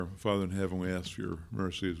Father in heaven, we ask for your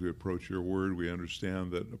mercy as we approach your word. We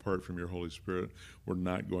understand that apart from your Holy Spirit, we're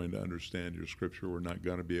not going to understand your scripture. We're not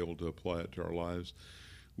going to be able to apply it to our lives.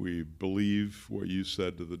 We believe what you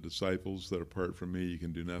said to the disciples, that apart from me, you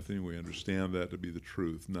can do nothing. We understand that to be the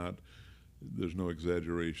truth. There's no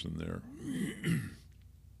exaggeration there.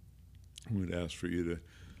 We'd ask for you to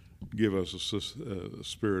give us a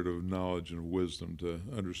spirit of knowledge and wisdom to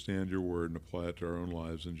understand your word and apply it to our own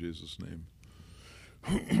lives in Jesus' name.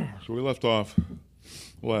 So we left off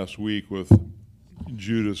last week with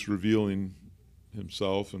Judas revealing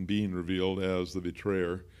himself and being revealed as the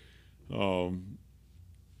betrayer. We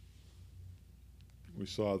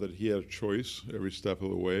saw that he had a choice every step of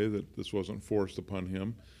the way, that this wasn't forced upon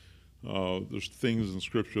him. There's things in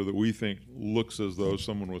Scripture that we think looks as though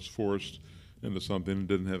someone was forced into something and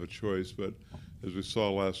didn't have a choice, but as we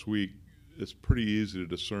saw last week, it's pretty easy to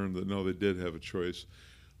discern that no, they did have a choice.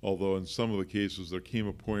 Although in some of the cases there came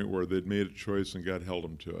a point where they'd made a choice and God held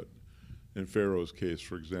them to it. In Pharaoh's case,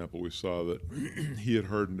 for example, we saw that he had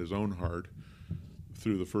hardened his own heart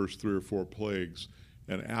through the first 3 or 4 plagues,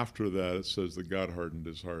 and after that it says that God hardened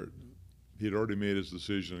his heart. He had already made his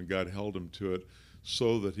decision and God held him to it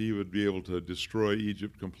so that he would be able to destroy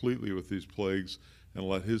Egypt completely with these plagues and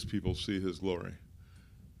let his people see his glory.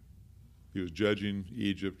 He was judging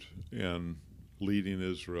Egypt and leading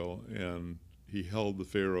Israel, and he held the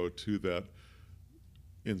Pharaoh to that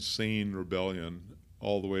insane rebellion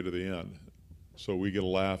all the way to the end. So we get a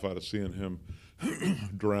laugh out of seeing him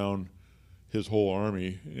drown his whole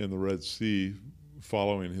army in the Red Sea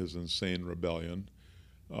following his insane rebellion.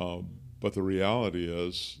 But the reality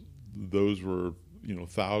is those were,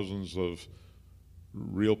 thousands of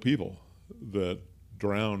real people that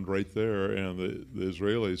drowned right there, and the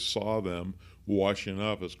Israelis saw them washing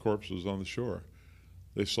up as corpses on the shore.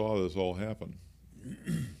 They saw this all happen.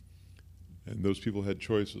 And those people had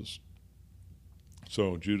choices.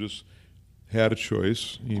 So Judas had a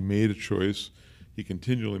choice. He made a choice. He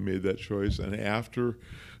continually made that choice. And after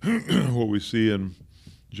what we see in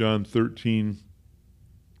John 13,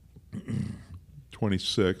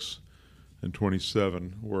 26 and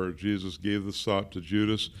 27, where Jesus gave the sop to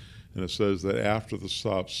Judas, and it says that after the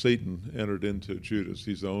sop, Satan entered into Judas.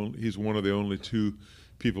 He's one of the only 2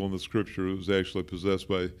 people in the scripture who was actually possessed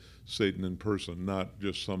by Satan in person, not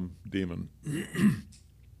just some demon.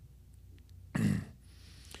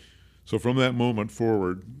 So from that moment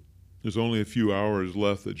forward, there's only a few hours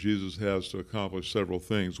left that Jesus has to accomplish several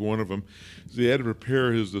things. One of them is he had to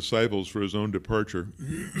prepare his disciples for his own departure.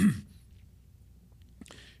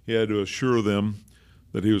 He had to assure them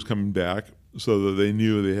that he was coming back so that they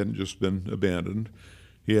knew they hadn't just been abandoned.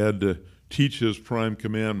 He had to teach his prime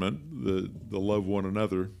commandment, the love one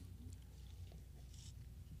another,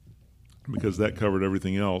 because that covered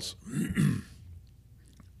everything else.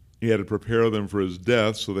 He had to prepare them for his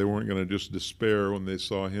death so they weren't going to just despair when they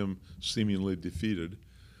saw him seemingly defeated.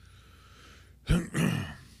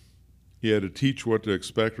 He had to teach what to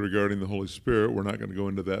expect regarding the Holy Spirit. We're not going to go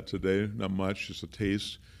into that today, not much, just a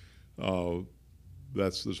taste.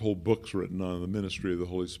 There's whole books written on the ministry of the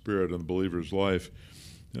Holy Spirit in the believer's life.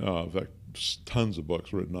 In fact, tons of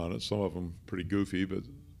books written on it, some of them pretty goofy,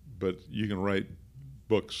 but you can write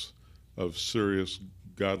books of serious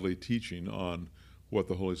godly teaching on what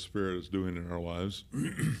the Holy Spirit is doing in our lives.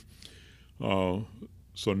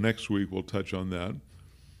 So next week we'll touch on that.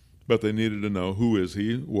 But they needed to know, who is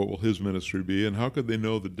he, what will his ministry be, and how could they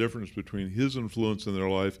know the difference between his influence in their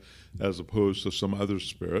life as opposed to some other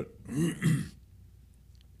spirit. And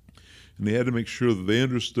they had to make sure that they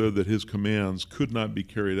understood that his commands could not be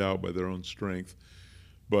carried out by their own strength,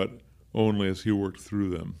 but only as he worked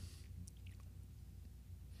through them.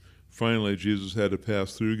 Finally, Jesus had to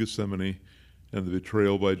pass through Gethsemane and the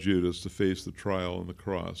betrayal by Judas to face the trial on the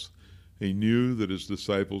cross. He knew that his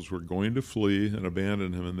disciples were going to flee and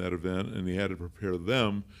abandon him in that event, and he had to prepare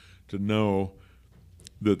them to know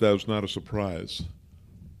that that was not a surprise,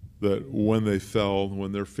 that when they fell,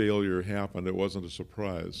 when their failure happened, it wasn't a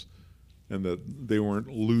surprise, and that they weren't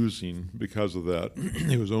losing because of that.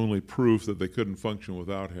 It was only proof that they couldn't function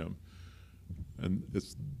without him. And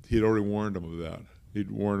he'd already warned them of that.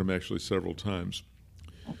 He'd warned them actually several times.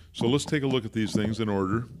 So let's take a look at these things in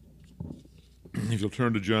order. If you'll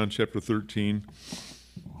turn to John chapter 13,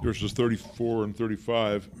 verses 34 and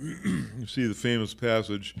 35, you see the famous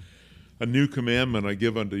passage, "A new commandment I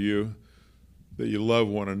give unto you, that you love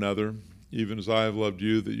one another, even as I have loved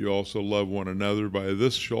you, that you also love one another. By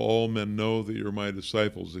this shall all men know that you're my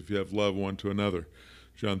disciples, if you have love one to another."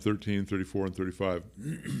 John 13, 34 and 35.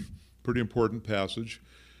 Pretty important passage.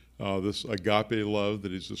 This agape love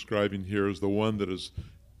that he's describing here is the one that is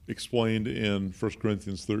explained in 1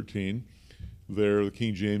 Corinthians 13. There, the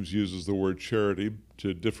King James uses the word charity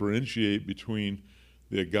to differentiate between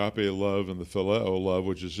the agape love and the phileo love,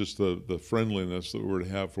 which is just the friendliness that we're to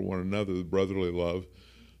have for one another, the brotherly love,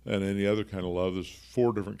 and any other kind of love. There's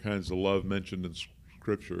 4 different kinds of love mentioned in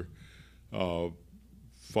Scripture,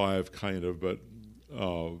 5 kind of, but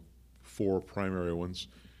 4 primary ones.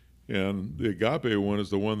 And the agape one is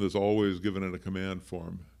the one that's always given in a command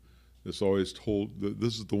form. It's always told,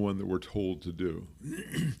 this is the one that we're told to do.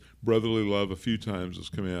 Brotherly love a few times is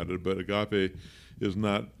commanded, but agape is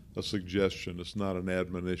not a suggestion. It's not an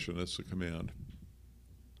admonition. It's a command.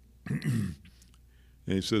 And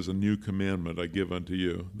he says, a new commandment I give unto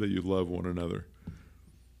you, that you love one another.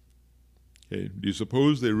 Okay, do you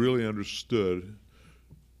suppose they really understood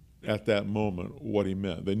at that moment what he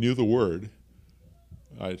meant? They knew the word.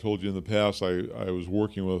 I told you in the past I was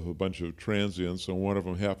working with a bunch of transients, and one of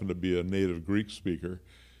them happened to be a native Greek speaker,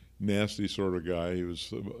 nasty sort of guy. He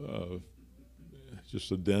was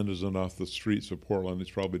just a denizen off the streets of Portland.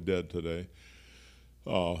 He's probably dead today.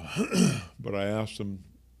 But I asked him,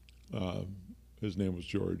 his name was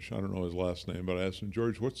George. I don't know his last name, but I asked him,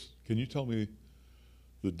 George, can you tell me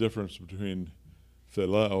the difference between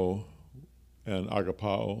phileo and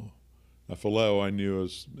agapao? Now, phileo I knew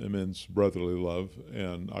as means brotherly love,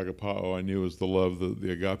 and agapao I knew as the love,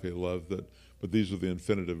 the agape love, but these are the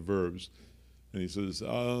infinitive verbs. And he says,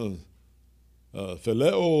 phileo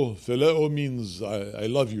means I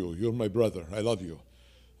love you, you're my brother, I love you.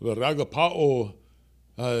 But agapao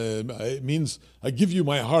means I give you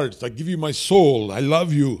my heart, I give you my soul, I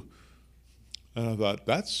love you. And I thought,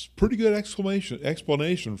 that's pretty good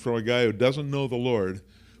explanation from a guy who doesn't know the Lord,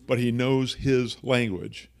 but he knows his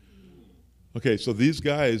language. Okay, so these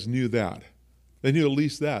guys knew that. They knew at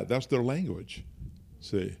least that. That's their language.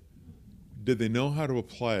 See? Did they know how to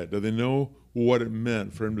apply it? Did they know what it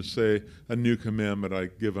meant for him to say, a new commandment I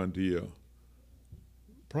give unto you?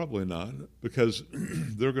 Probably not, because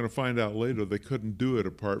they're going to find out later they couldn't do it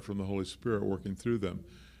apart from the Holy Spirit working through them.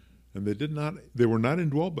 And they were not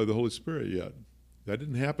indwelled by the Holy Spirit yet. That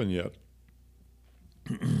didn't happen yet.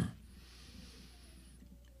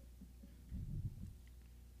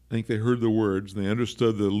 I think they heard the words, and they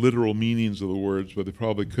understood the literal meanings of the words, but they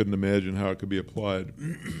probably couldn't imagine how it could be applied.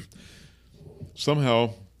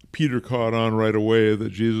 Somehow, Peter caught on right away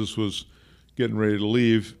that Jesus was getting ready to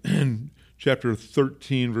leave. In chapter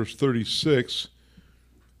 13, verse 36,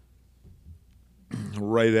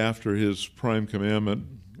 right after his prime commandment,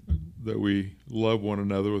 that we love one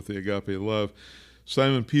another with the agape love,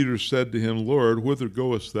 Simon Peter said to him, Lord, whither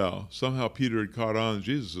goest thou? Somehow Peter had caught on that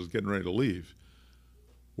Jesus was getting ready to leave.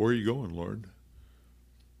 Where are you going, Lord?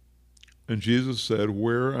 And Jesus said,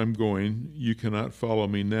 where I'm going, you cannot follow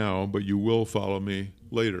me now, but you will follow me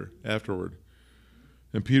later, afterward.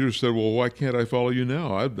 And Peter said, well, why can't I follow you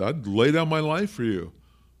now? I'd lay down my life for you.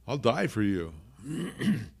 I'll die for you.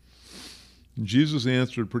 Jesus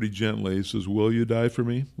answered pretty gently. He says, will you die for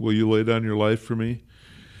me? Will you lay down your life for me?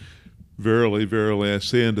 Verily, verily, I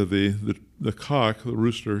say unto thee, the cock, the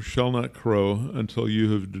rooster, shall not crow until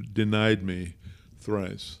you have denied me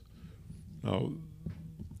thrice. Now,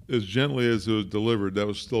 as gently as it was delivered, that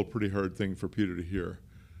was still a pretty hard thing for Peter to hear.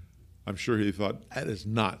 I'm sure he thought, that is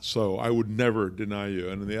not so. I would never deny you.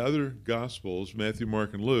 And in the other Gospels, Matthew,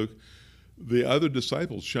 Mark, and Luke, the other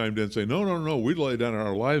disciples chimed in and say, no, no, no, we'd lay down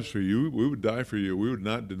our lives for you. We would die for you. We would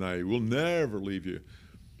not deny you. We'll never leave you.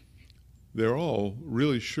 They're all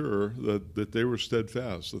really sure that they were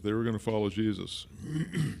steadfast, that they were going to follow Jesus.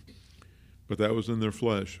 But that was in their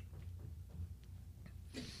flesh.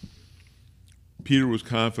 Peter was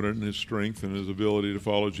confident in his strength and his ability to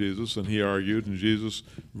follow Jesus, and he argued, and Jesus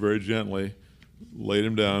very gently laid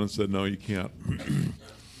him down and said, no, you can't.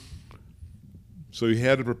 So he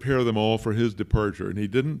had to prepare them all for his departure, and he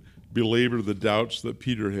didn't belabor the doubts that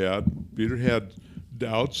Peter had. Peter had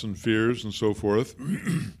doubts and fears and so forth.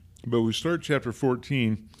 But we start chapter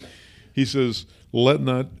 14. He says, I'm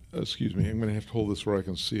going to have to hold this where I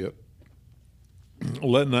can see it.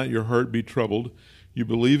 Let not your heart be troubled. You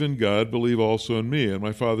believe in God, believe also in me. In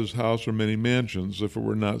my Father's house are many mansions. If it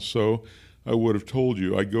were not so, I would have told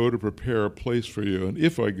you. I go to prepare a place for you. And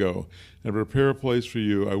if I go and prepare a place for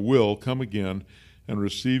you, I will come again and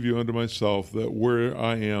receive you unto myself, that where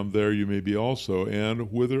I am, there you may be also. And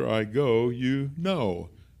whither I go, you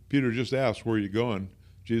know. Peter just asked, where are you going?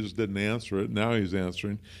 Jesus didn't answer it. Now he's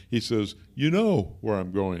answering. He says, you know where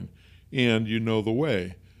I'm going, and you know the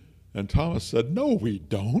way. And Thomas said, no, we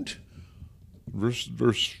don't. Verse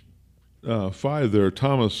 5 there,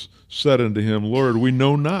 Thomas said unto him, Lord, we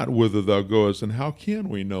know not whither thou goest, and how can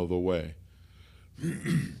we know the way?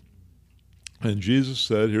 And Jesus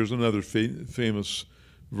said, here's another famous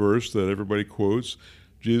verse that everybody quotes.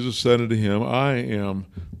 Jesus said unto him, I am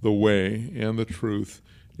the way and the truth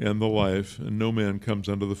and the life, and no man comes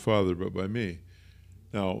unto the Father but by me.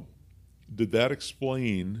 Now, did that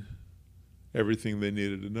explain everything they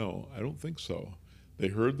needed to know? I don't think so. They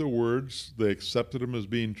heard the words, they accepted them as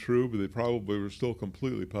being true, but they probably were still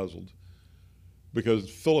completely puzzled. Because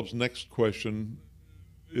Philip's next question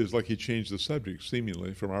is like he changed the subject,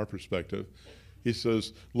 seemingly, from our perspective. He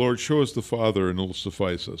says, Lord, show us the Father, and it'll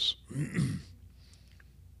suffice us.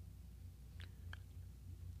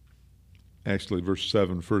 Actually, verse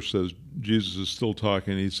 7 first says, Jesus is still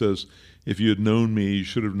talking. He says, if you had known me, you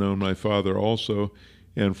should have known my Father also,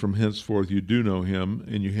 and from henceforth you do know him,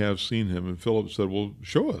 and you have seen him. And Philip said, well,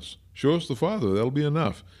 show us the Father, that'll be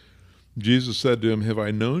enough. Jesus said to him, have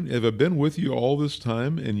I been with you all this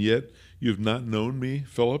time, and yet you have not known me,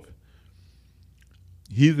 Philip?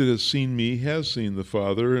 He that has seen me has seen the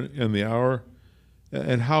Father, and the hour.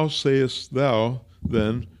 And how sayest thou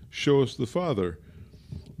then, show us the Father?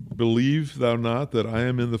 Believe thou not that I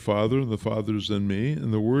am in the Father, and the Father is in me?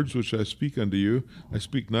 And the words which I speak unto you, I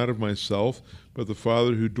speak not of myself, but the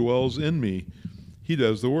Father who dwells in me, he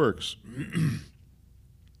does the works.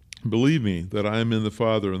 Believe me that I am in the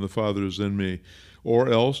Father, and the Father is in me. Or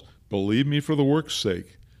else, believe me for the work's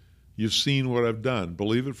sake. You've seen what I've done.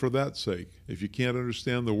 Believe it for that sake. If you can't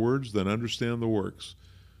understand the words, then understand the works.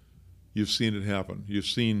 You've seen it happen. You've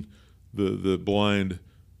seen the blind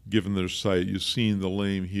given their sight. You've seen the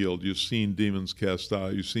lame healed. You've seen demons cast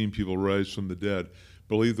out. You've seen people rise from the dead.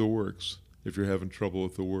 Believe the works if you're having trouble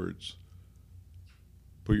with the words.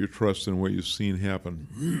 Put your trust in what you've seen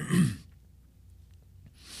happen.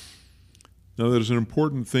 Now, there's an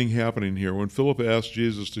important thing happening here. When Philip asked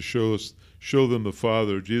Jesus to show them the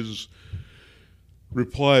Father, Jesus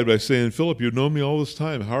replied by saying, Philip, you've known me all this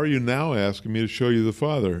time. How are you now asking me to show you the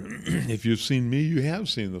Father? If you've seen me, you have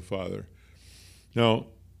seen the Father. Now,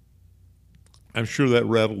 I'm sure that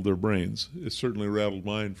rattled their brains. It certainly rattled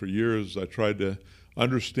mine for years. I tried to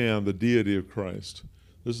understand the deity of Christ.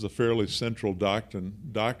 This is a fairly central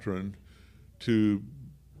doctrine to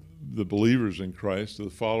the believers in Christ, to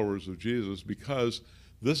the followers of Jesus, because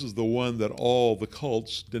this is the one that all the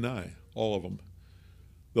cults deny, all of them.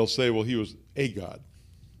 They'll say, well, he was a God,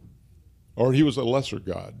 or he was a lesser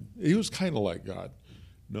God. He was kind of like God.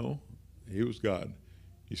 No, he was God.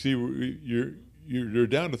 You see, you're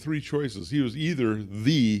down to three choices. He was either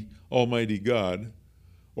the Almighty God,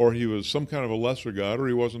 or he was some kind of a lesser God, or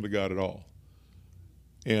he wasn't a God at all.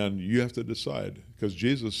 And you have to decide, because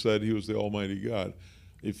Jesus said he was the Almighty God.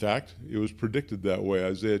 In fact, it was predicted that way.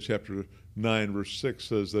 Isaiah chapter 9, verse 6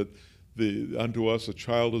 says that unto us a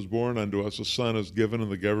child is born, unto us a son is given,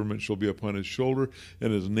 and the government shall be upon his shoulder,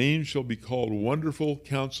 and his name shall be called Wonderful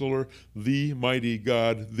Counselor, the Mighty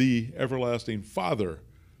God, the Everlasting Father,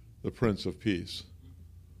 the Prince of Peace.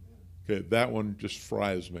 Okay, that one just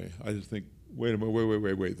fries me. I just think, wait a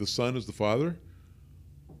minute, wait. The Son is the Father?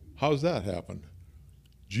 How does that happen?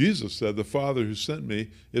 Jesus said, the Father who sent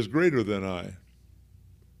me is greater than I.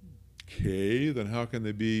 Okay, then how can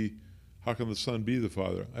the Son be the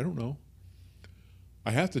Father? I don't know.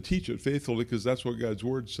 I have to teach it faithfully because that's what God's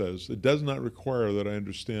Word says. It does not require that I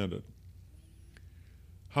understand it.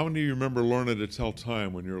 How many of you remember learning to tell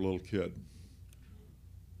time when you were a little kid?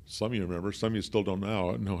 Some of you remember, some of you still don't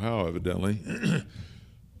know how, evidently.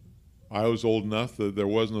 I was old enough that there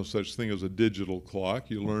was no such thing as a digital clock.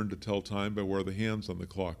 You learned to tell time by where the hands on the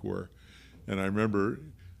clock were. And I remember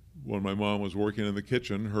when my mom was working in the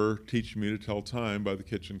kitchen, her teaching me to tell time by the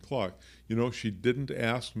kitchen clock. You know, she didn't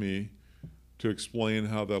ask me to explain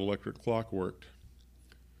how that electric clock worked.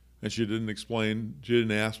 And she didn't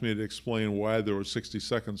ask me to explain why there were 60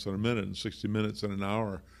 seconds in a minute and 60 minutes in an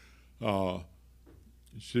hour.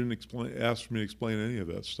 She didn't ask me to explain any of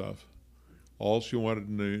that stuff. All she wanted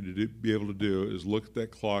to be able to do is look at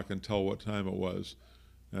that clock and tell what time it was.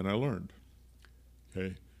 And I learned.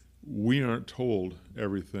 Okay? We aren't told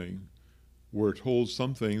everything. We're told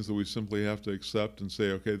some things that we simply have to accept and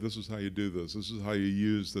say, okay, this is how you do this. This is how you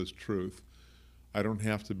use this truth. I don't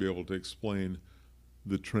have to be able to explain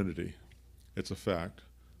the Trinity. It's a fact.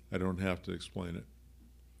 I don't have to explain it.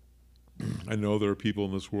 I know there are people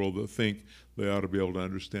in this world that think they ought to be able to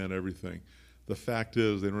understand everything. The fact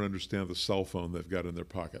is they don't understand the cell phone they've got in their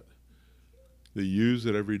pocket. They use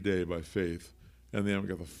it every day by faith, and they haven't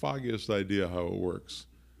got the foggiest idea how it works.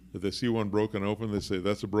 If they see one broken open, they say,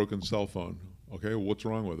 that's a broken cell phone. Okay, well, what's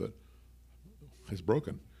wrong with it? It's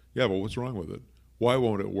broken. Yeah, but what's wrong with it? Why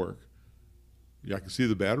won't it work? Yeah, I can see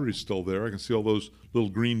the battery's still there. I can see all those little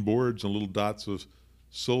green boards and little dots of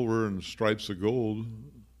silver and stripes of gold.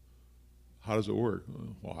 How does it work?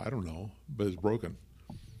 Well, I don't know, but it's broken.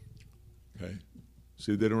 Okay?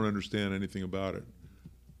 See, they don't understand anything about it.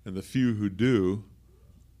 And the few who do,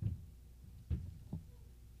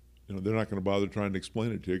 they're not going to bother trying to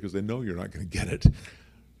explain it to you because they know you're not going to get it.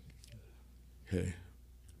 Okay?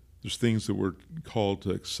 There's things that we're called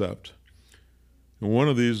to accept. And one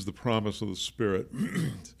of these is the promise of the Spirit.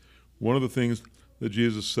 One of the things that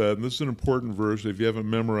Jesus said, and this is an important verse. If you haven't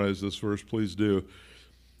memorized this verse, please do.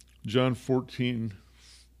 John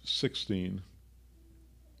 14:16.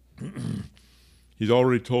 He's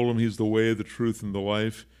already told him he's the way, the truth, and the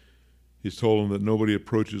life. He's told him that nobody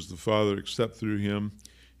approaches the Father except through him.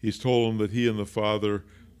 He's told him that he and the Father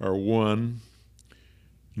are one.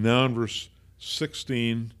 Now in verse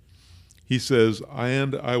 16, he says,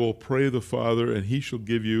 and I will pray the Father, and he shall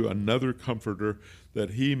give you another comforter,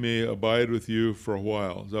 that he may abide with you for a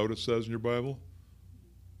while. Is that what it says in your Bible?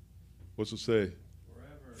 What's it say?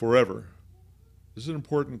 Forever. This is an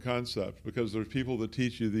important concept because there's people that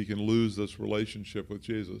teach you that you can lose this relationship with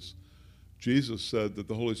Jesus. Jesus said that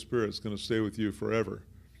the Holy Spirit is going to stay with you forever.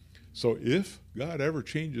 So if God ever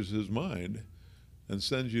changes his mind and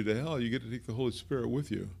sends you to hell, you get to take the Holy Spirit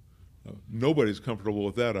with you. Nobody's comfortable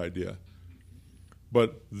with that idea.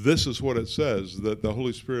 But this is what it says, that the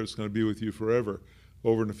Holy Spirit is going to be with you forever.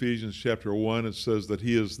 Over in Ephesians chapter 1, it says that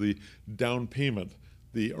he is the down payment,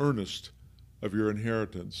 the earnest of your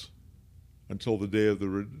inheritance until the day of the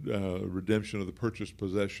redemption of the purchased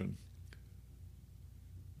possession.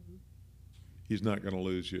 He's not going to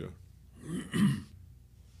lose you.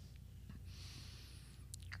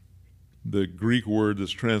 The Greek word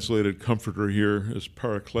that's translated comforter here is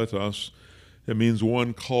parakletos. It means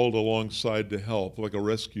one called alongside to help, like a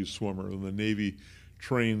rescue swimmer. And the Navy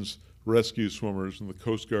trains rescue swimmers, and the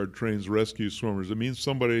Coast Guard trains rescue swimmers. It means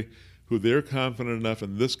somebody who they're confident enough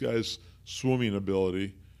in this guy's swimming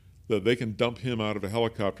ability that they can dump him out of a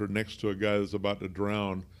helicopter next to a guy that's about to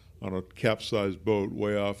drown on a capsized boat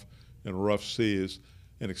way off in rough seas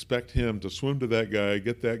and expect him to swim to that guy,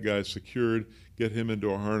 get that guy secured, get him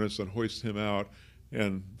into a harness and hoist him out,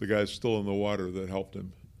 and the guy's still in the water that helped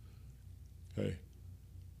him. Okay.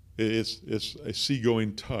 It's a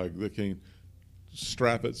seagoing tug that can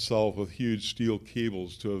strap itself with huge steel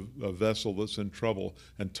cables to a vessel that's in trouble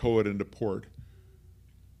and tow it into port.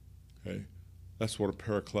 Okay. That's what a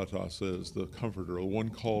parakletos is, the comforter, the one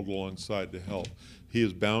called alongside to help. He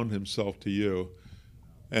has bound himself to you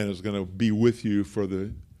and is going to be with you for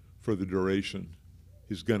the duration.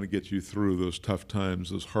 He's going to get you through those tough times,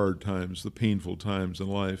 those hard times, the painful times in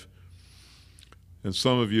life. And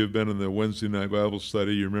some of you have been in the Wednesday night Bible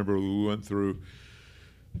study. You remember we went through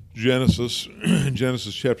Genesis. In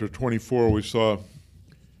Genesis chapter 24, we saw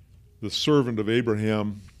the servant of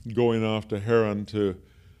Abraham going off to Haran to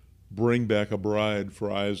bring back a bride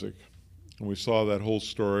for Isaac. And we saw that whole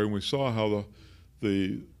story, and we saw how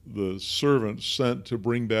the servant sent to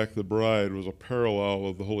bring back the bride was a parallel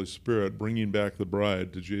of the Holy Spirit bringing back the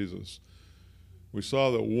bride to Jesus. We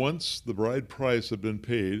saw that once the bride price had been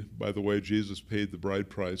paid, by the way, Jesus paid the bride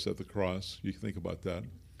price at the cross. You think about that.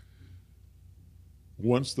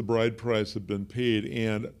 Once the bride price had been paid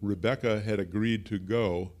and Rebekah had agreed to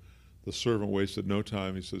go, the servant wasted no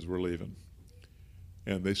time. He says, we're leaving.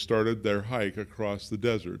 And they started their hike across the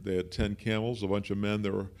desert. They had 10 camels, a bunch of men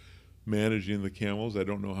that were managing the camels. I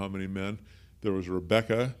don't know how many men. There was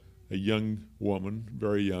Rebekah, a young woman,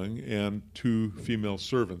 very young, and 2 female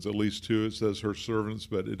servants, at least 2. It says her servants,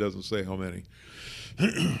 but it doesn't say how many.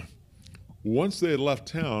 Once they had left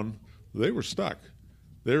town, they were stuck.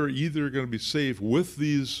 They were either going to be safe with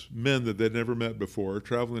these men that they'd never met before,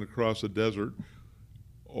 traveling across a desert,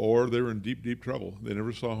 or they were in deep, deep trouble. They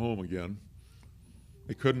never saw home again.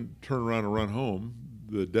 They couldn't turn around and run home.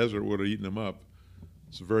 The desert would have eaten them up.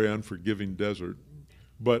 It's a very unforgiving desert.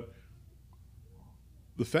 But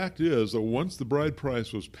the fact is that once the bride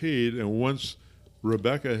price was paid and once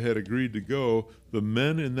Rebekah had agreed to go, the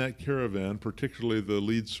men in that caravan, particularly the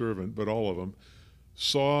lead servant, but all of them,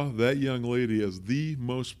 saw that young lady as the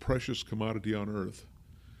most precious commodity on earth.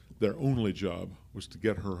 Their only job was to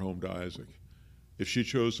get her home to Isaac. If she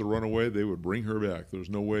chose to run away, they would bring her back. There's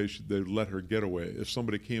no way they'd let her get away. If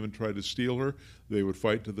somebody came and tried to steal her, they would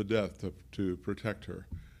fight to the death to protect her.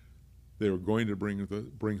 They were going to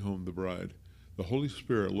bring home the bride. The Holy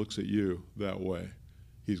Spirit looks at you that way.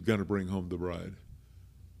 He's going to bring home the bride.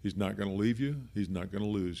 He's not going to leave you. He's not going to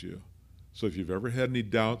lose you. So if you've ever had any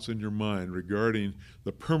doubts in your mind regarding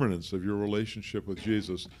the permanence of your relationship with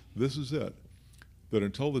Jesus, this is it. That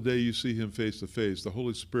until the day you see him face to face, the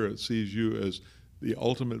Holy Spirit sees you as the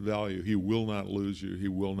ultimate value. He will not lose you. He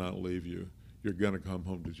will not leave you. You're going to come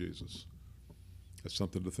home to Jesus. That's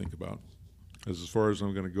something to think about. as far as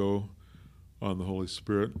I'm going to go on the Holy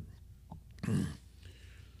Spirit.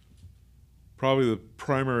 Probably the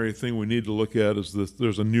primary thing we need to look at is that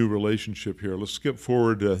there's a new relationship here. Let's skip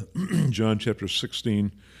forward to John chapter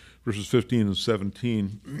 16, verses 15 and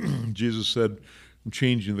 17. Jesus said, I'm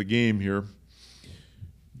changing the game here.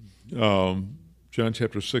 John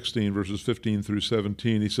chapter 16, verses 15 through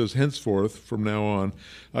 17, he says, henceforth, from now on,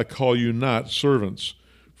 I call you not servants,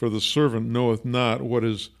 for the servant knoweth not what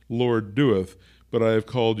his Lord doeth, but I have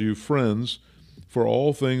called you friends, for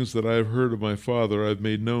all things that I have heard of my Father I have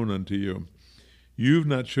made known unto you. You've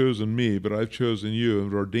not chosen me, but I've chosen you,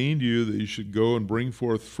 and ordained you that you should go and bring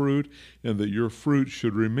forth fruit, and that your fruit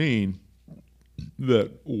should remain,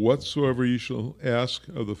 that whatsoever you shall ask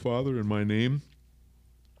of the Father in my name,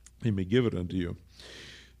 he may give it unto you.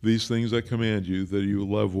 These things I command you, that you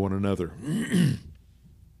love one another.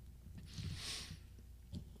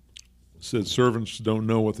 Said servants don't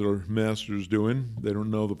know what their master's doing. They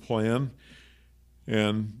don't know the plan.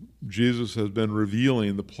 And Jesus has been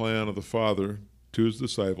revealing the plan of the Father to his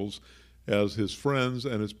disciples as his friends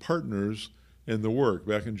and his partners in the work.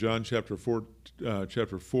 Back in John chapter 4,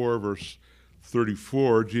 verse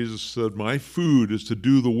 34, Jesus said, my food is to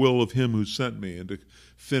do the will of him who sent me and to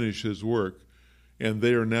finish his work. And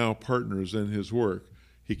they are now partners in his work.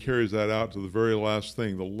 He carries that out to the very last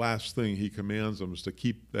thing. The last thing he commands them is to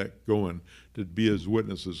keep that going, to be his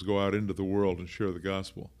witnesses, go out into the world and share the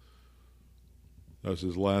gospel. That's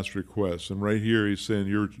his last request. And right here he's saying,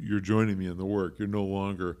 you're joining me in the work. You're no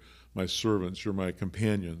longer my servants. You're my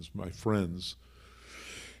companions, my friends.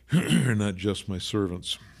 You're not just my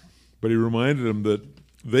servants. But he reminded them that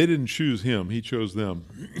they didn't choose him. He chose them.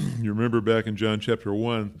 You remember back in John chapter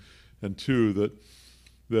 1 and 2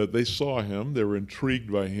 that they saw him. They were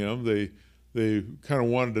intrigued by him. They kind of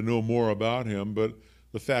wanted to know more about him. But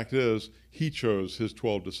the fact is, he chose his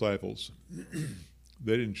 12 disciples.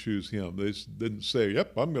 They didn't choose him. They didn't say,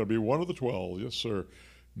 yep, I'm going to be one of the 12. Yes, sir.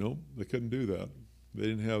 No, they couldn't do that. They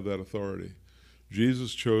didn't have that authority.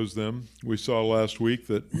 Jesus chose them. We saw last week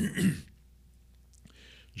that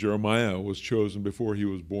Jeremiah was chosen before he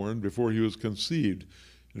was born, before he was conceived.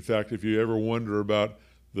 In fact, if you ever wonder about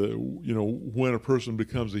when a person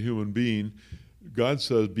becomes a human being, God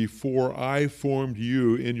says, before I formed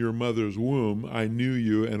you in your mother's womb, I knew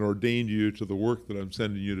you and ordained you to the work that I'm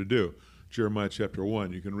sending you to do. Jeremiah chapter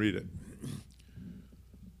 1, you can read it.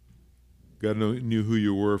 God knew who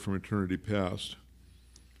you were from eternity past.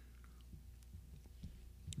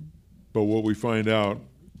 But what we find out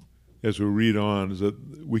as we read on is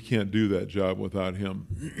that we can't do that job without him.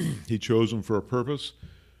 He chose them for a purpose.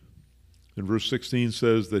 And verse 16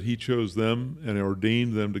 says that he chose them and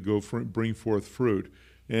ordained them to go bring forth fruit,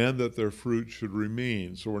 and that their fruit should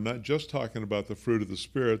remain. So we're not just talking about the fruit of the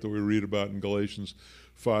Spirit that we read about in Galatians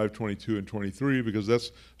 5:22 and 23, because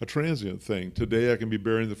that's a transient thing. Today I can be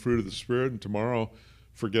bearing the fruit of the Spirit, and tomorrow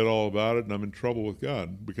forget all about it, and I'm in trouble with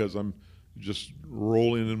God because I'm just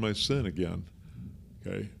rolling in my sin again.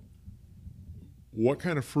 Okay? What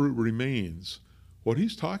kind of fruit remains? What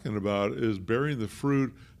he's talking about is bearing the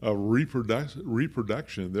fruit of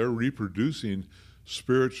reproduction. They're reproducing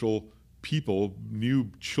spiritual people,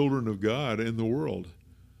 new children of God in the world.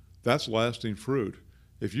 That's lasting fruit.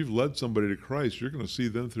 If you've led somebody to Christ, you're going to see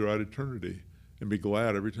them throughout eternity and be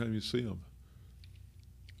glad every time you see them.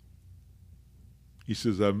 He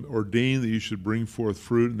says, I'm ordained that you should bring forth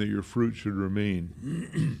fruit and that your fruit should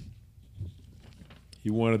remain.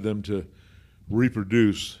 He wanted them to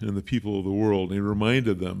reproduce in the people of the world. And he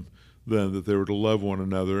reminded them then that they were to love one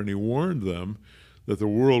another, and he warned them that the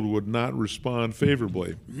world would not respond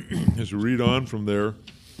favorably. As we read on from there,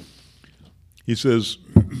 he says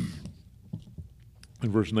in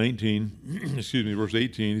verse 18, he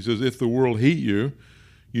says, if the world hate you,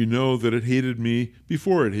 you know that it hated me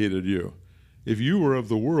before it hated you. If you were of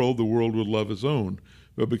the world would love its own.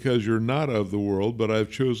 But because you're not of the world, but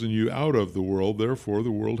I've chosen you out of the world, therefore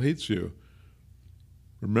the world hates you.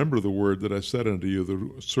 Remember the word that I said unto you,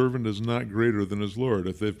 the servant is not greater than his Lord.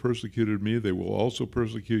 If they've persecuted me, they will also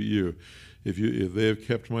persecute you. If they have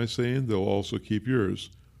kept my saying, they'll also keep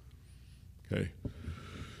yours. Okay.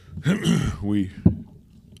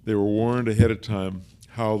 They were warned ahead of time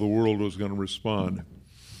how the world was going to respond.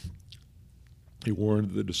 He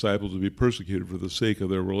warned the disciples to be persecuted for the sake of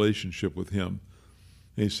their relationship with him.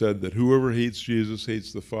 And he said that whoever hates Jesus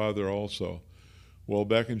hates the Father also. Well,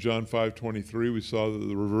 back in John 5:23, we saw that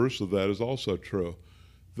the reverse of that is also true.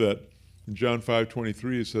 That in John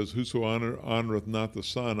 5:23, it says, whoso honoreth not the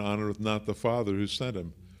Son, honoreth not the Father who sent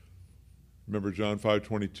him. Remember, John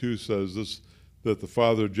 5:22 says this, that the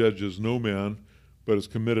Father judges no man, but has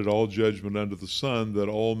committed all judgment unto the Son, that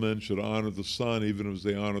all men should honor the Son even as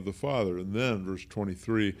they honor the Father. And then verse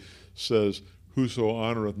 23 says, whoso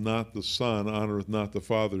honoreth not the Son honoreth not the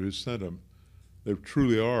Father who sent him. They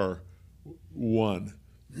truly are one.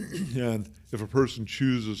 And if a person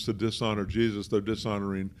chooses to dishonor Jesus, they're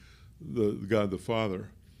dishonoring the God the Father.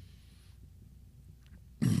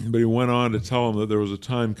 But he went on to tell them that there was a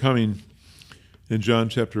time coming in John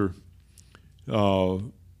chapter,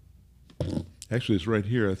 actually it's right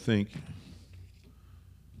here, I think.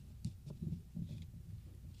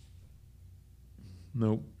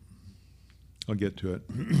 Nope. I'll get to it.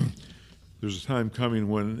 There's a time coming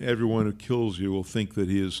when everyone who kills you will think that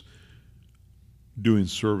he is doing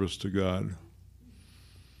service to God.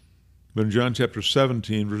 But in John chapter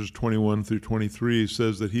 17, verses 21 through 23, he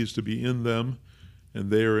says that he is to be in them, and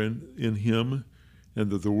they are in him, and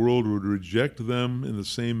that the world would reject them in the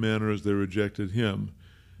same manner as they rejected him.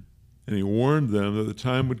 And he warned them that the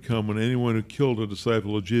time would come when anyone who killed a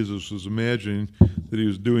disciple of Jesus was imagining that he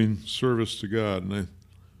was doing service to God. And I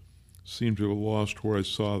seem to have lost where I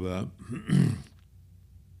saw that.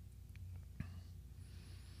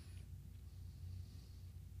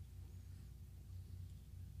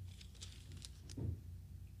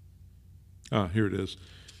 Here it is.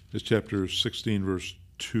 It's chapter 16, verse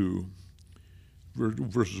 2,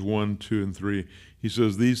 verses 1, 2, and 3. He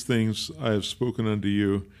says, these things I have spoken unto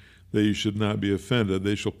you, that you should not be offended.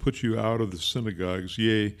 They shall put you out of the synagogues.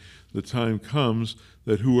 Yea, the time comes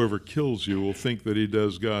that whoever kills you will think that he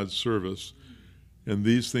does God's service. And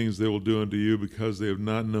these things they will do unto you, because they have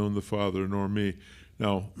not known the Father nor me.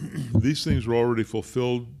 Now, these things were already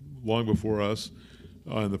fulfilled long before us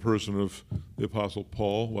in the person of the Apostle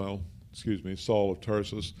Saul of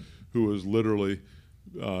Tarsus, who was literally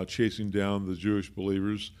chasing down the Jewish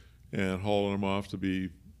believers and hauling them off to be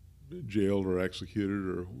jailed or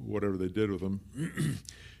executed or whatever they did with them.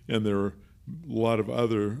 And there were a lot of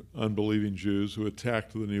other unbelieving Jews who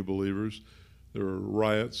attacked the new believers. There were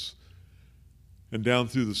riots. And down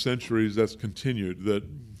through the centuries, that's continued,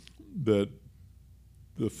 that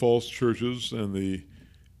the false churches and the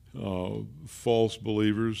false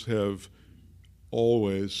believers have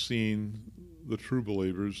always seen the true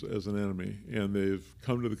believers as an enemy, and they've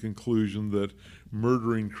come to the conclusion that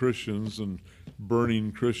murdering Christians and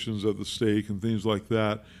burning Christians at the stake and things like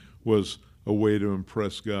that was a way to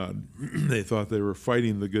impress God. They thought they were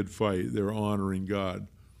fighting the good fight. They were honoring God.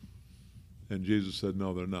 And Jesus said,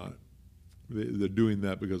 no, they're not. They're doing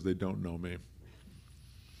that because they don't know me.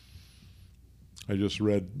 I just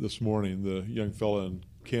read this morning, the young fella in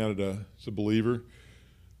Canada is a believer,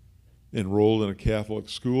 enrolled in a Catholic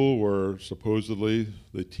school where supposedly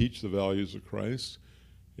they teach the values of Christ,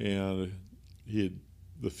 and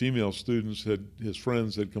the female students his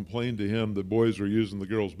friends had complained to him that boys were using the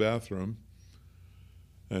girls' bathroom,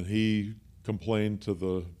 and he complained to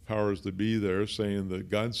the powers that be there, saying that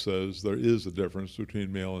God says there is a difference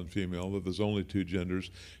between male and female, that there's only two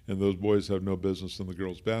genders, and those boys have no business in the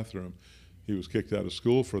girls' bathroom. He was kicked out of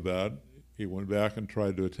school for that. He went back and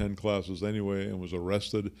tried to attend classes anyway and was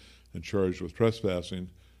arrested and charged with trespassing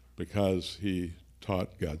because he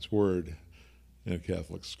taught God's word in a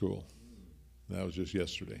Catholic school. That was just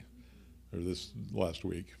yesterday, or this last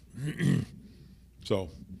week. So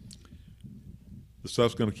the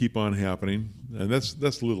stuff's going to keep on happening, and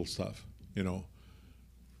that's little stuff, you know.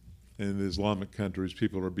 In the Islamic countries,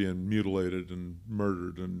 people are being mutilated and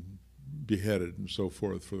murdered and beheaded and so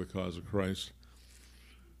forth for the cause of Christ.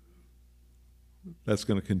 That's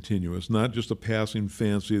going to continue. It's not just a passing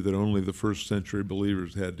fancy that only the first century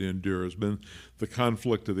believers had to endure. It's been the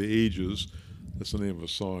conflict of the ages. That's the name of a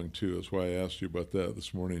song, too. That's why I asked you about that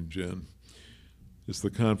this morning, Jen. It's the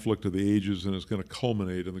conflict of the ages, and it's going to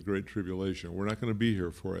culminate in the Great Tribulation. We're not going to be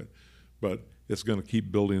here for it, but it's going to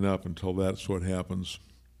keep building up until that's what happens.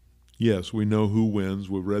 Yes, we know who wins.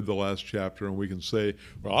 We've read the last chapter, and we can say,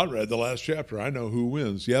 well, I read the last chapter. I know who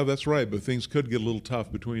wins. Yeah, that's right, but things could get a little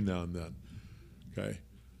tough between now and then. Okay?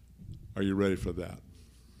 Are you ready for that?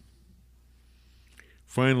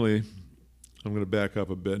 Finally, I'm going to back up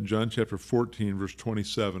a bit. In John chapter 14, verse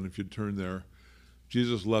 27, if you'd turn there,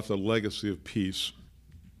 Jesus left a legacy of peace.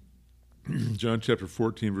 John chapter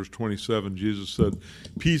 14, verse 27, Jesus said,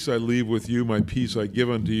 peace I leave with you, my peace I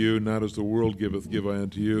give unto you, not as the world giveth, give I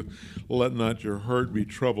unto you. Let not your heart be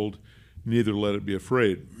troubled, neither let it be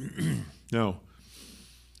afraid. Now,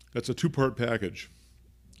 that's a two-part package.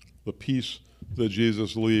 The peace that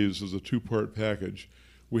Jesus leaves is a two-part package.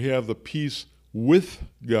 We have the peace with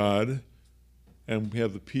God, and we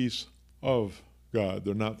have the peace of God.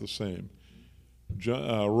 They're not the same.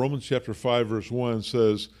 Romans chapter 5, verse 1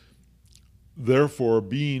 says, Therefore,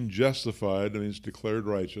 being justified, that means declared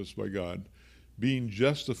righteous by God, being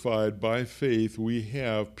justified by faith, we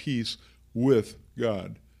have peace with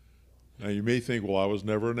God. Now, you may think, well, I was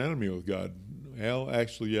never an enemy with God. Well,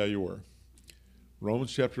 actually, yeah, you were.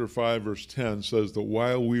 Romans chapter 5, verse 10 says that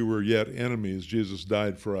while we were yet enemies, Jesus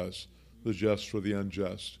died for us, the just for the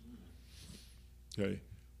unjust. Okay.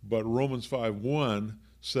 But Romans 5:1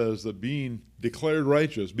 says that being declared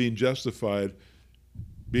righteous, being justified,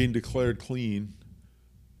 being declared clean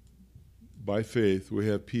by faith, we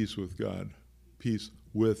have peace with God. Peace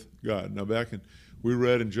with God. Now we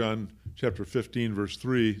read in John chapter 15, verse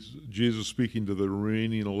 3, Jesus speaking to the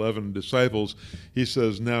remaining 11 disciples, he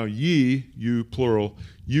says, now ye, you plural,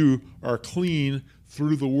 you are clean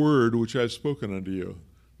through the word which I've spoken unto you.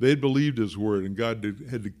 They had believed his word, and God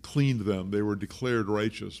had cleaned them. They were declared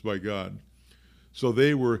righteous by God. So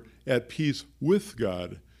they were at peace with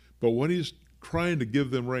God. But what he's trying to give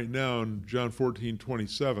them right now in John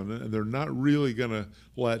 14:27, and they're not really going to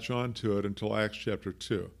latch on to it until Acts chapter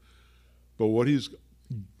 2. But what he's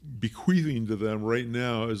bequeathing to them right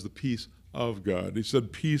now is the peace of God. He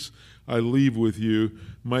said, peace I leave with you,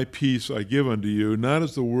 my peace I give unto you, not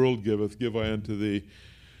as the world giveth, give I unto thee.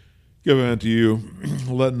 Give unto you,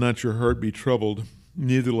 let not your heart be troubled,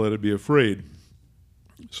 neither let it be afraid.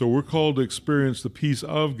 So we're called to experience the peace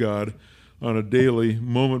of God on a daily,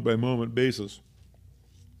 moment-by-moment basis.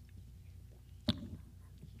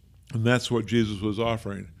 And that's what Jesus was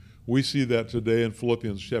offering. We see that today in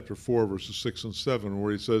Philippians chapter 4, verses 6 and 7,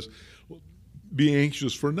 where he says, be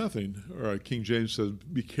anxious for nothing. Or King James says,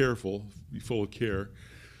 be careful, be full of care,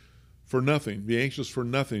 for nothing. Be anxious for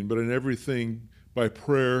nothing, but in everything by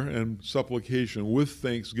prayer and supplication with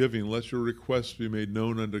thanksgiving, let your requests be made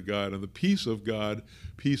known unto God. And the peace of God,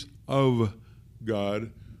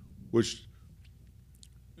 which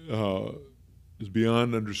is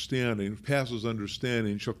beyond understanding, passes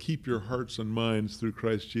understanding, shall keep your hearts and minds through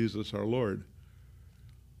Christ Jesus our Lord.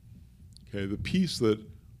 Okay, the peace that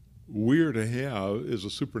we're to have is a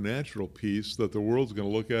supernatural peace that the world's going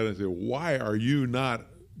to look at and say, why are you not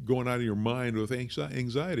going out of your mind with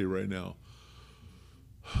anxiety right now?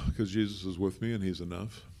 Because Jesus is with me and he's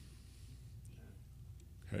enough.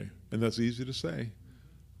 Okay, and that's easy to say.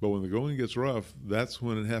 But when the going gets rough, that's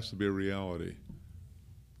when it has to be a reality.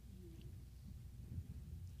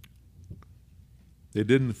 They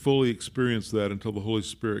didn't fully experience that until the Holy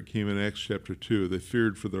Spirit came in Acts chapter 2. They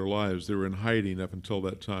feared for their lives. They were in hiding up until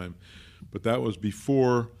that time. But that was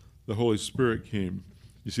before the Holy Spirit came.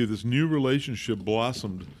 You see, this new relationship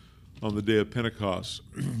blossomed on the day of Pentecost.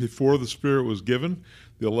 Before the Spirit was given,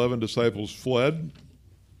 the 11 disciples fled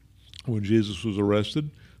when Jesus was arrested.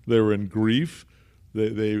 They were in grief.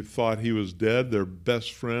 They thought he was dead. Their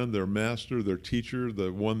best friend, their master, their teacher,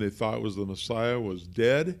 the one they thought was the Messiah, was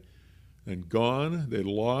dead and gone. They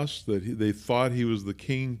lost. They thought he was the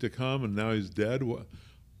king to come, and now he's dead. What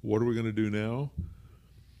are we going to do now?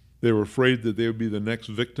 They were afraid that they would be the next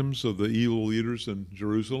victims of the evil leaders in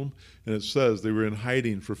Jerusalem. And it says they were in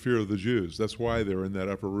hiding for fear of the Jews. That's why they were in that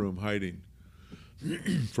upper room hiding,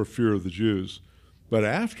 for fear of the Jews. But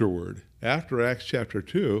afterward, after Acts chapter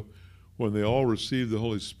 2, when they all received the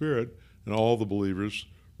Holy Spirit, and all the believers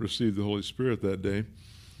received the Holy Spirit that day,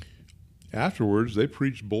 afterwards they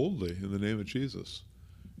preached boldly in the name of Jesus.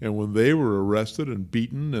 And when they were arrested and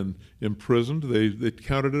beaten and imprisoned, they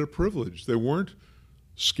counted it a privilege. They weren't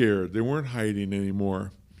scared. They weren't hiding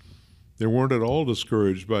anymore. They weren't at all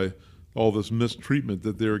discouraged by all this mistreatment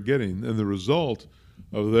that they were getting. And the result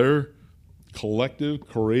of their collective,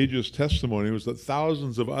 courageous testimony was that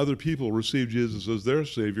thousands of other people received Jesus as their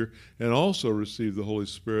Savior and also received the Holy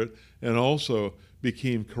Spirit and also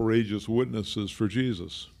became courageous witnesses for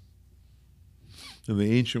Jesus. And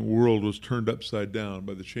the ancient world was turned upside down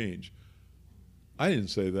by the change. I didn't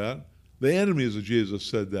say that. The enemies of Jesus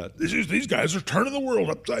said that. These guys are turning the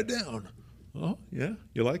world upside down. Oh, yeah?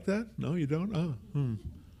 You like that? No, you don't? Oh,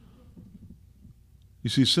 You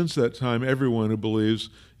see, since that time, everyone who believes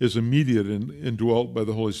is immediate and indwelt by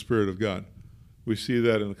the Holy Spirit of God. We see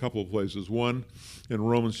that in a couple of places. One, in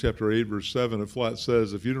Romans chapter 8, verse 7, it flat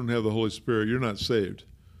says, if you don't have the Holy Spirit, you're not saved.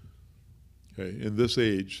 Okay, in this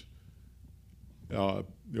age, the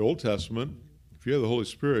Old Testament, if you have the Holy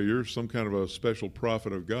Spirit, you're some kind of a special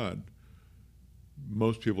prophet of God.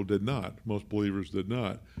 Most people did not. Most believers did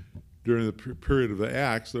not. During the period of the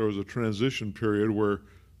Acts, there was a transition period where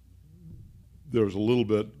there was a little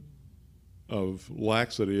bit of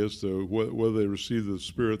laxity as to whether they received the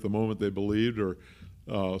Spirit the moment they believed, or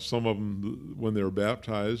some of them when they were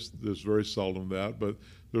baptized. There's very seldom that, but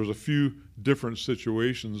There's a few different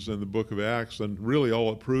situations in the book of Acts, and really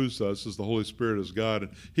all it proves to us is the Holy Spirit is God,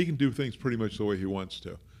 and he can do things pretty much the way he wants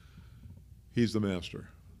to. He's the master,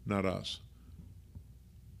 not us.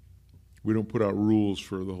 We don't put out rules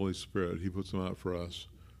for the Holy Spirit. He puts them out for us.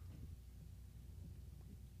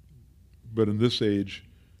 But in this age,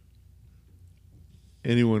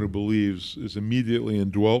 anyone who believes is immediately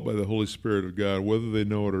indwelt by the Holy Spirit of God, whether they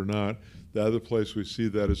know it or not. The other place we see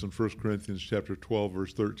that is in 1 Corinthians chapter 12,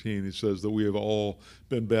 verse 13. He says that we have all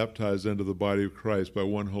been baptized into the body of Christ by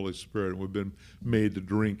one Holy Spirit, and we've been made to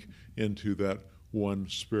drink into that one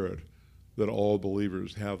Spirit, that all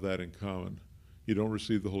believers have that in common. You don't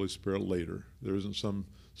receive the Holy Spirit later. There isn't some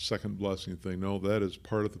second blessing thing. No, that is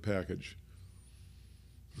part of the package.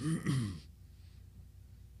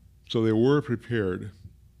 So they were prepared,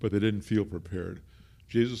 but they didn't feel prepared.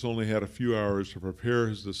 Jesus only had a few hours to prepare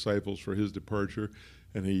his disciples for his departure,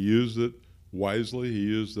 and he used it wisely. He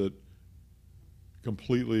used it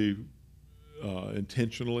completely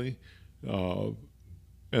intentionally. And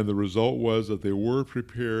the result was that they were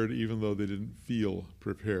prepared even though they didn't feel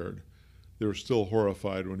prepared. They were still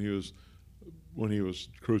horrified when he was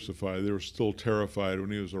crucified. They were still terrified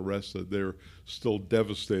when he was arrested. They were still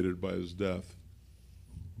devastated by his death.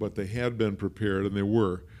 But they had been prepared, and they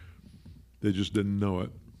were. They just didn't know it.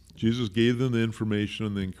 Jesus gave them the information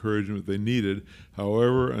and the encouragement they needed.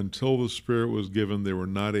 However, until the Spirit was given, they were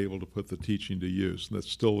not able to put the teaching to use. And that's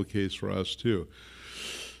still the case for us too.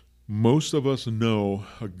 Most of us know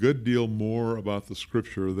a good deal more about the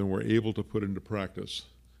Scripture than we're able to put into practice.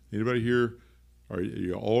 Anybody here, are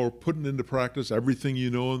you all putting into practice everything you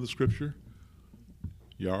know in the Scripture?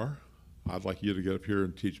 You are? I'd like you to get up here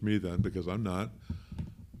and teach me then, because I'm not.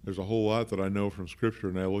 There's a whole lot that I know from Scripture,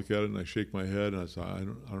 and I look at it and I shake my head and I say, I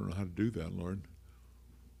don't know how to do that, Lord.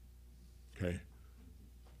 Okay.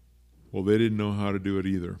 Well, they didn't know how to do it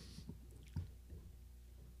either.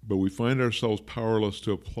 But we find ourselves powerless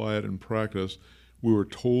to apply it in practice. We were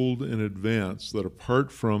told in advance that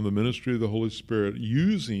apart from the ministry of the Holy Spirit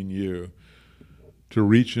using you to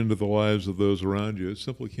reach into the lives of those around you, it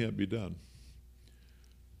simply can't be done.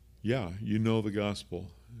 Yeah, you know the gospel.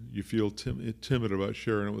 You feel timid about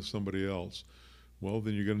sharing it with somebody else. Well,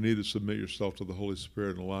 then you're going to need to submit yourself to the Holy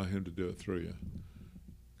Spirit and allow him to do it through you,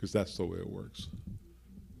 because that's the way it works.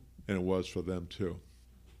 And it was for them too.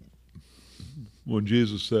 When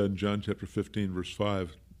Jesus said in John chapter 15, verse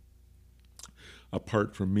 5,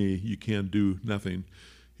 apart from me, you can do nothing,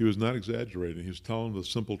 he was not exaggerating. He was telling the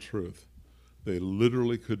simple truth. They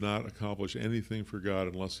literally could not accomplish anything for God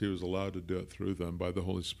unless he was allowed to do it through them by the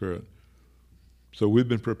Holy Spirit. So we've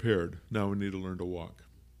been prepared. Now we need to learn to walk.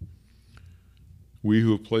 We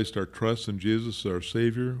who have placed our trust in Jesus as our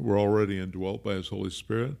Savior, we're already indwelt by his Holy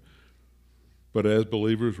Spirit. But as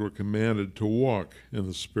believers, we're commanded to walk in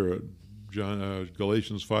the Spirit.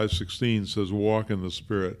 Galatians 5:16 says, walk in the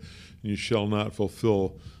Spirit, and you shall not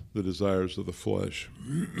fulfill the desires of the flesh.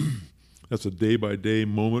 That's a day-by-day,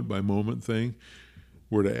 moment-by-moment thing.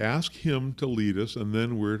 We're to ask him to lead us, and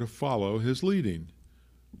then we're to follow his leading.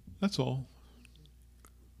 That's all.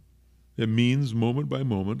 It means moment by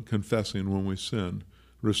moment confessing when we sin,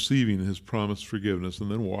 receiving his promised forgiveness,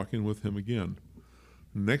 and then walking with him again.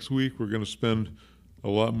 Next week, we're going to spend a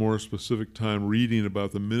lot more specific time reading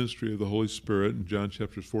about the ministry of the Holy Spirit in John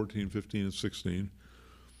chapters 14, 15, and 16,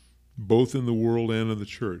 both in the world and in the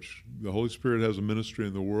church. The Holy Spirit has a ministry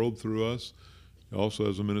in the world through us. He also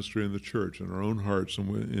has a ministry in the church, in our own hearts, and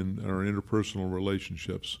in our interpersonal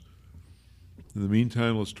relationships. In the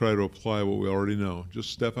meantime, let's try to apply what we already know.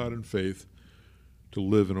 Just step out in faith to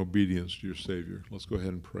live in obedience to your Savior. Let's go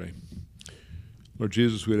ahead and pray. Lord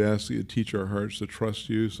Jesus, we'd ask that you'd teach our hearts to trust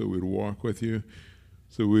you, so we'd walk with you,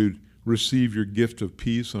 so we'd receive your gift of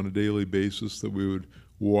peace on a daily basis, that we would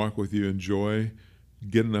walk with you in joy,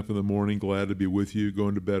 getting up in the morning, glad to be with you,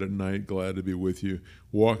 going to bed at night, glad to be with you,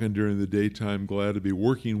 walking during the daytime, glad to be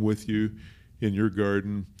working with you in your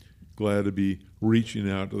garden, glad to be reaching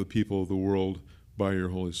out to the people of the world by your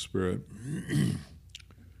Holy Spirit.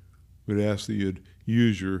 We'd ask that you'd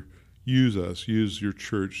use your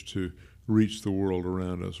church to reach the world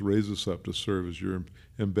around us. Raise us up to serve as your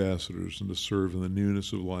ambassadors and to serve in the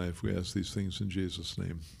newness of life. We ask these things in Jesus'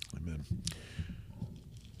 name. Amen.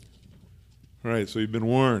 All right, so you've been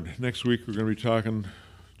warned. Next week we're going to be talking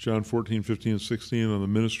John 14, 15, and 16 on the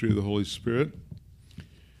ministry of the Holy Spirit.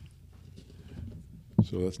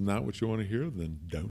 So that's not what you want to hear? Then don't.